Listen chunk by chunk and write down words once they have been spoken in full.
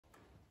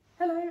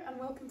Hello and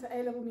welcome to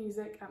A-Level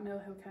Music at Mill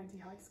Hill County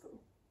High School.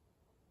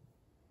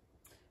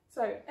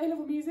 So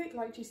A-Level Music,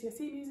 like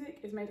GCSE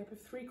music, is made up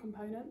of three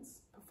components: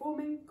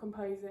 performing,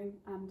 composing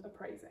and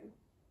appraising.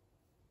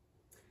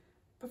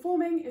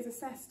 Performing is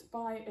assessed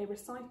by a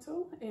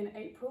recital in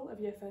April of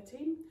Year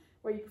 13,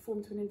 where you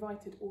perform to an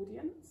invited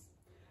audience.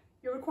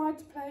 You're required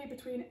to play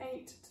between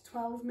 8 to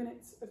 12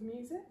 minutes of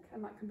music,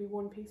 and that can be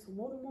one piece or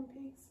more than one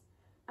piece.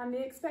 And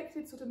the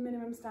expected sort of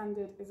minimum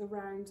standard is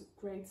around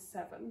grade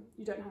 7.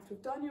 You don't have to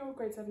have done your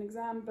grade 7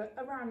 exam, but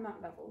around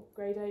that level.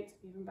 Grade 8,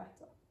 even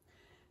better.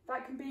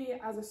 That can be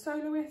as a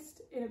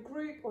soloist, in a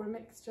group or a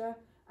mixture,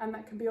 and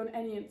that can be on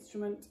any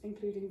instrument,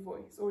 including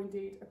voice, or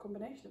indeed a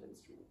combination of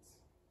instruments.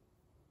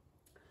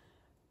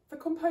 For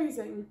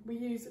composing, we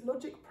use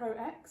Logic Pro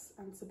X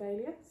and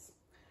Sibelius,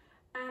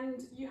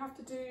 and you have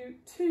to do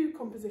two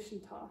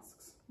composition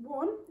tasks.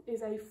 One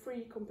is a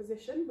free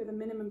composition with a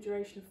minimum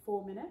duration of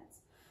 4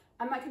 minutes,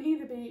 and that can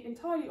either be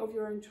entirely of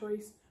your own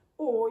choice,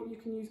 or you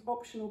can use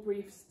optional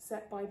briefs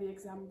set by the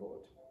exam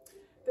board.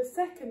 The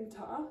second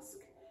task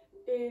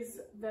is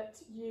that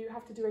you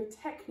have to do a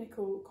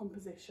technical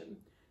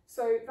composition.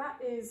 So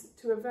that is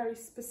to a very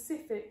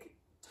specific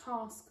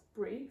task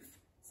brief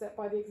set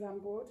by the exam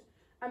board.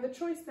 And the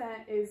choice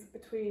there is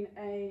between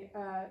a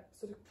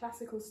sort of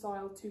classical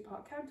style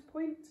 2-part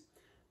counterpoint,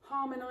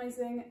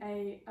 harmonising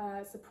a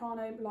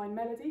soprano line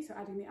melody, so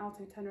adding the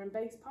alto, tenor and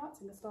bass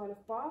parts in the style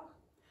of Bach,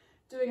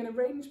 doing an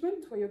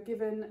arrangement where you're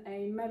given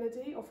a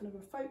melody, often of a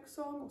folk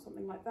song or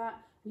something like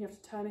that, and you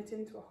have to turn it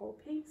into a whole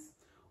piece,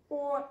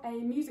 or a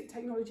music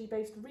technology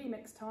based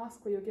remix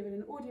task where you're given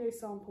an audio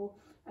sample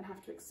and have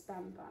to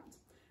expand that.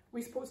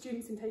 We support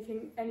students in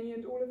taking any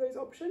and all of those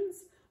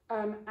options,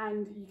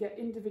 and you get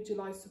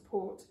individualised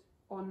support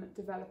on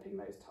developing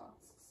those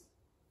tasks.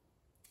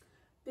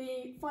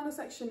 The final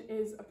section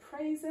is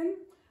appraising.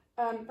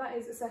 That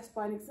is assessed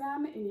by an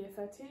exam in Year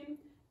 13,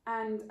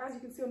 and as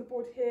you can see on the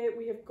board here,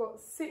 we have got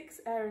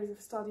 6 areas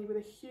of study with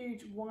a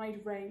huge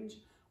wide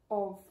range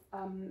of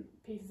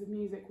pieces of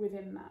music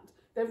within that.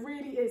 There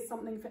really is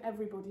something for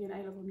everybody in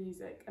A-Level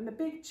music, and the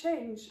big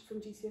change from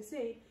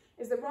GCSE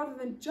is that rather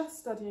than just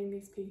studying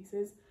these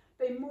pieces,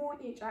 they more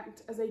each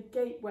act as a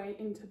gateway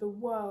into the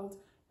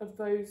world of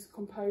those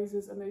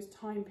composers and those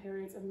time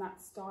periods and that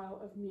style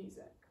of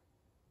music.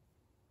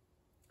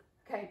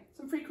 Okay,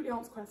 some frequently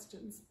asked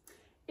questions.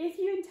 If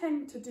you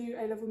intend to do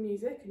A-Level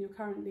music and you're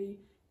currently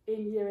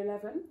in Year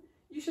 11,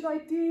 you should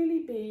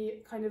ideally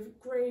be kind of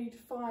grade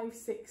 5,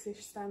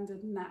 6-ish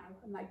standard now,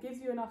 and that gives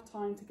you enough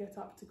time to get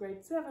up to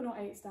grade 7 or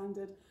 8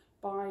 standard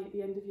by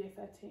the end of Year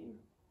 13.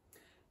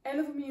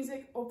 A-Level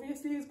music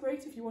obviously is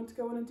great if you want to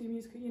go on and do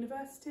music at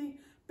university,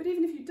 but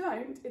even if you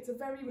don't, it's a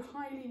very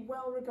highly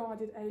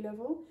well-regarded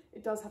A-Level.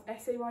 It does have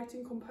essay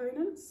writing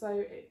components, so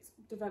it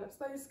develops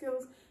those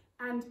skills,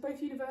 and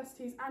both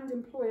universities and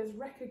employers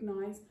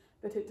recognise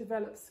that it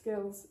develops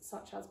skills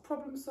such as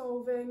problem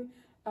solving,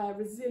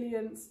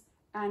 resilience,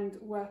 and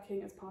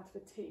working as part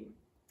of a team.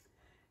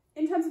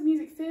 In terms of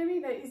music theory,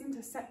 there isn't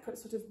a separate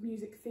sort of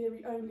music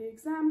theory only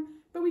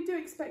exam, but we do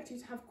expect you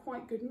to have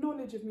quite good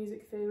knowledge of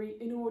music theory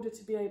in order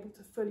to be able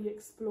to fully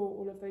explore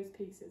all of those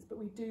pieces. But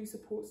we do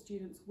support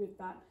students with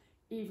that,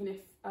 even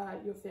if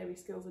your theory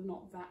skills are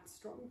not that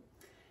strong.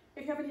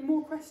 If you have any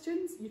more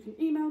questions, you can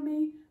email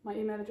me. My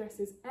email address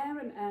is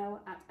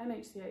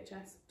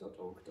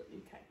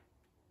aaronl@mhchs.org.uk.